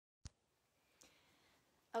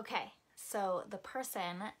Okay, so the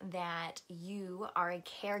person that you are a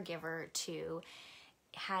caregiver to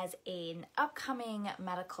has an upcoming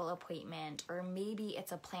medical appointment, or maybe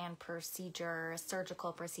it's a planned procedure,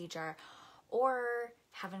 surgical procedure, or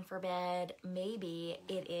heaven forbid, maybe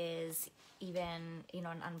it is even, an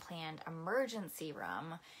unplanned emergency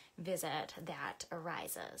room visit that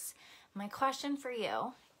arises. My question for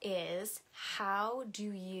you is, how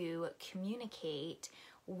do you communicate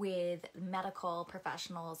with medical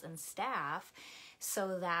professionals and staff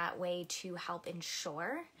so that way to help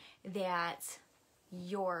ensure that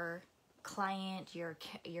your client,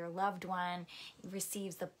 your loved one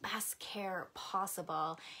receives the best care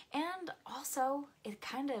possible? And also it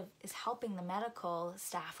kind of is helping the medical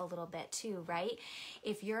staff a little bit too, right?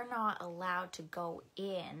 If you're not allowed to go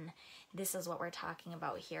in, this is what we're talking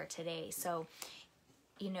about here today. So,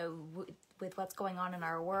 with what's going on in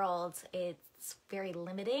our world, it's very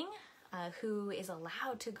limiting who is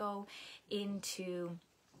allowed to go into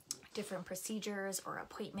different procedures or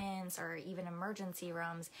appointments or even emergency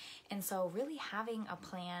rooms. And so really having a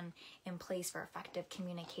plan in place for effective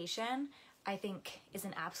communication, I think, is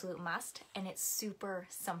an absolute must, and it's super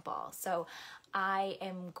simple. So I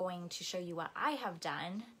am going to show you what I have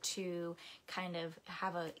done to kind of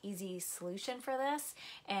have an easy solution for this,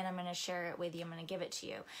 and I'm going to share it with you. I'm going to give it to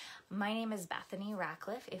you. My name is Bethany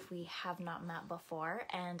Ratcliffe, if we have not met before,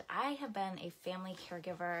 and I have been a family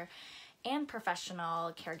caregiver and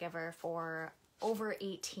professional caregiver for over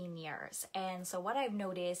 18 years. And so what I've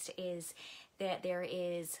noticed is that there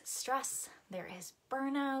is stress, there is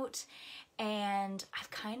burnout, and I've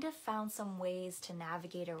kind of found some ways to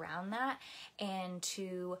navigate around that and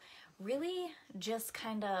to really just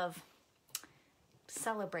kind of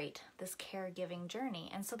celebrate this caregiving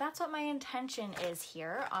journey. And so that's what my intention is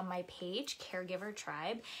here on my page, Caregiver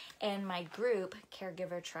Tribe, and my group,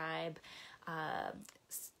 Caregiver Tribe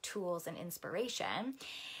Tools and Inspiration.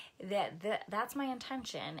 That's my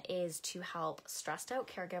intention, is to help stressed out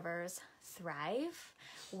caregivers thrive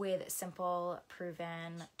with simple,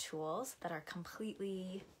 proven tools that are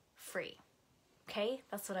completely free. Okay,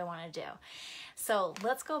 that's what I want to do. So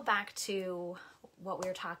let's go back to what we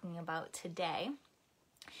were talking about today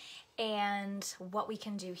and what we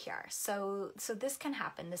can do here. So this can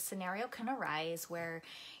happen. This scenario can arise where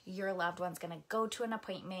your loved one's going to go to an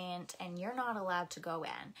appointment and you're not allowed to go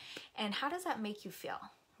in. And how does that make you feel,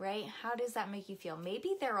 right? How does that make you feel?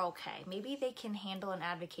 Maybe they're okay. Maybe they can handle and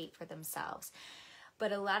advocate for themselves.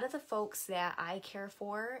 But a lot of the folks that I care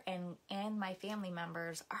for and my family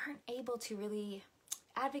members aren't able to really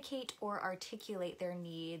advocate or articulate their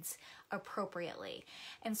needs appropriately.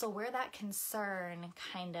 And so where that concern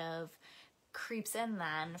kind of creeps in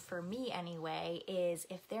then, for me anyway, is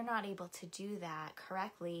if they're not able to do that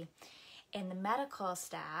correctly, and the medical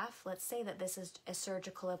staff, let's say that this is a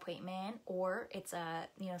surgical appointment or it's a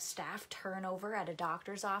staff turnover at a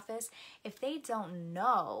doctor's office, if they don't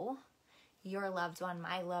know your loved one,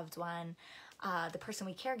 my loved one, the person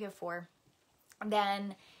we caregive for,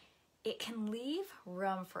 then it can leave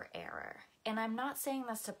room for error. And I'm not saying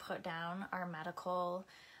this to put down our medical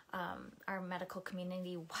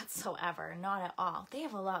community whatsoever, not at all. They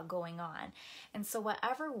have a lot going on. And so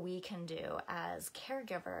whatever we can do as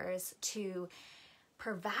caregivers to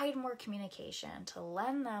provide more communication, to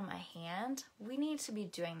lend them a hand, we need to be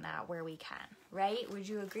doing that where we can, right? Would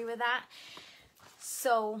you agree with that?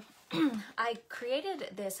 So I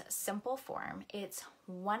created this simple form. It's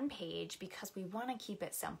one page because we want to keep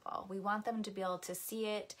it simple. We want them to be able to see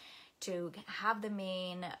it, to have the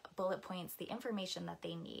main bullet points, the information that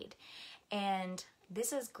they need. And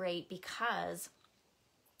this is great because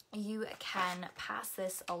you can pass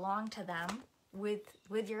this along to them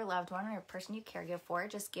with your loved one or person you caregive for.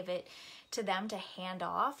 Just give it to them to hand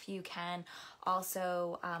off. You can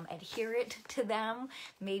also adhere it to them,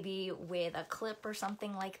 maybe with a clip or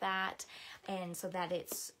something like that, and so that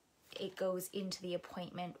it goes into the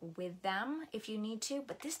appointment with them if you need to.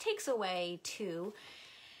 But this takes away too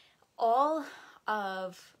all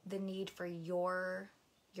of the need for your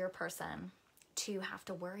person to have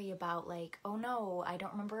to worry about, like, oh no, I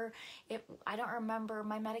don't remember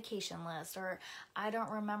my medication list, or I don't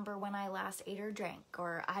remember when I last ate or drank,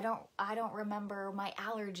 or I don't remember my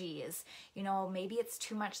allergies. Maybe it's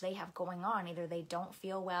too much they have going on. Either they don't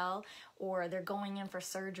feel well or they're going in for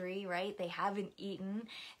surgery, right? They haven't eaten,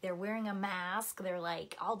 they're wearing a mask, they're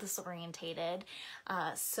like all disorientated.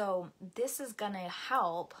 So this is gonna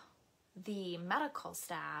help the medical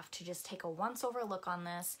staff to just take a once-over look on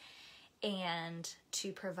this and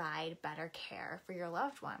to provide better care for your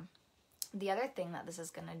loved one. The other thing that this is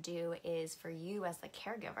going to do is, for you as the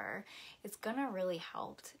caregiver, it's going to really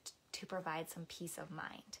help to to provide some peace of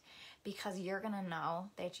mind, because you're gonna know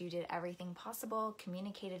that you did everything possible,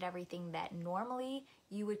 communicated everything that normally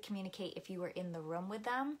you would communicate if you were in the room with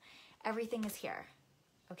them. Everything is here,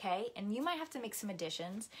 okay? And you might have to make some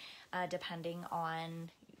additions depending on,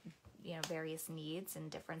 you know, various needs and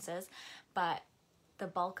differences, but the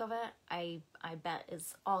bulk of it, I bet,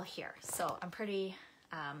 is all here. So I'm pretty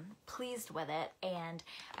pleased with it, and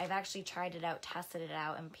I've actually tried it out, tested it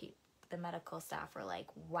out, and the medical staff were like,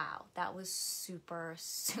 wow, that was super,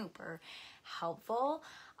 super helpful,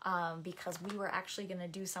 because we were actually going to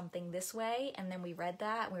do something this way, and then we read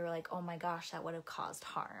that and we were like, oh my gosh, that would have caused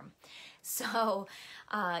harm. So,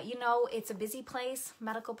 you know, it's a busy place,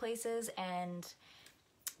 medical places, and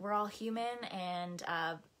we're all human, and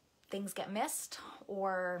things get missed,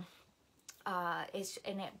 or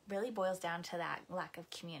and it really boils down to that lack of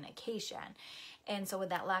communication. And so with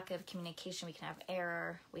that lack of communication, we can have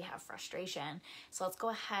error, we have frustration. So let's go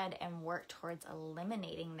ahead and work towards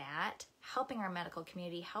eliminating that, helping our medical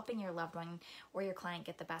community, helping your loved one or your client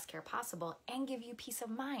get the best care possible, and give you peace of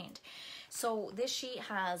mind. So this sheet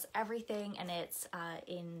has everything, and it's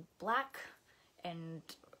in black and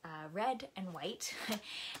red and white,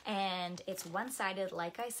 and it's one-sided,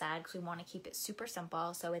 like I said, because we want to keep it super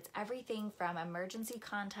simple. So it's everything from emergency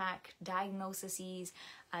contact, diagnoses,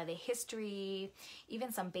 the history,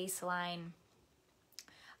 even some baseline,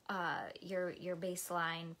 your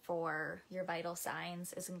baseline for your vital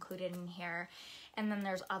signs is included in here, and then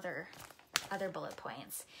there's other bullet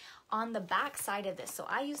points. On the back side of this, so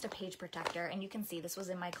I used a page protector, and you can see this was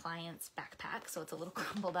in my client's backpack, so it's a little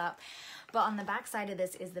crumpled up. But on the back side of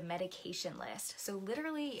this is the medication list. So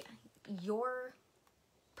literally, your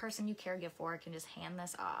person you caregive for can just hand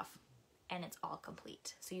this off, and it's all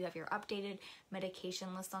complete. So you have your updated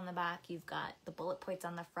medication list on the back. You've got the bullet points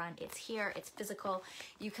on the front. It's here. It's physical.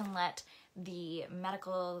 You can let the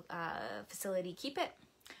medical facility keep it,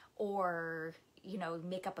 or you know,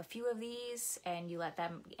 make up a few of these and you let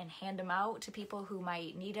them and hand them out to people who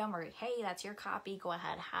might need them, or hey, that's your copy, go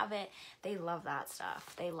ahead, have it. They love that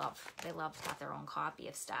stuff. They love to have their own copy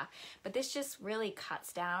of stuff. But this just really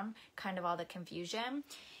cuts down kind of all the confusion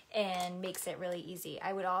and makes it really easy.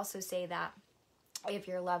 I would also say that if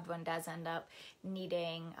your loved one does end up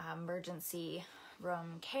needing emergency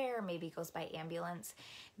room care, maybe goes by ambulance,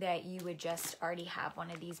 that you would just already have one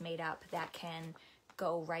of these made up that can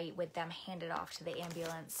go right with them, hand it off to the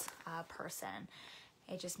ambulance person.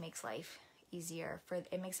 It just makes life easier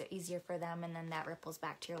it makes it easier for them, and then that ripples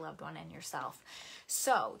back to your loved one and yourself.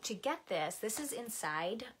 So to get this is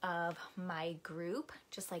inside of my group,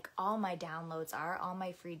 just like all my downloads are, all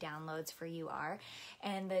my free downloads for you are,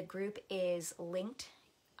 and the group is linked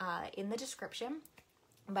in the description,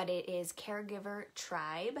 but it is Caregiver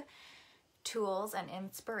Tribe Tools and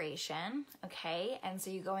Inspiration, okay? And so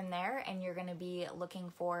you go in there and you're going to be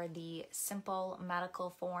looking for the simple medical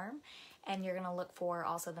form, and you're going to look for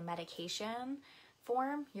also the medication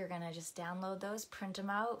form. You're going to just download those, print them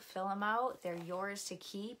out, fill them out. They're yours to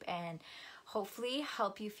keep, and hopefully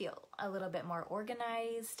help you feel a little bit more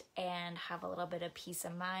organized and have a little bit of peace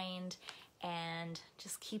of mind, and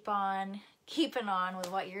just keep on keeping on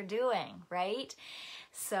with what you're doing, right?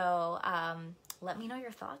 So let me know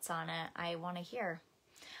your thoughts on it. I want to hear.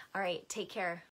 All right, take care.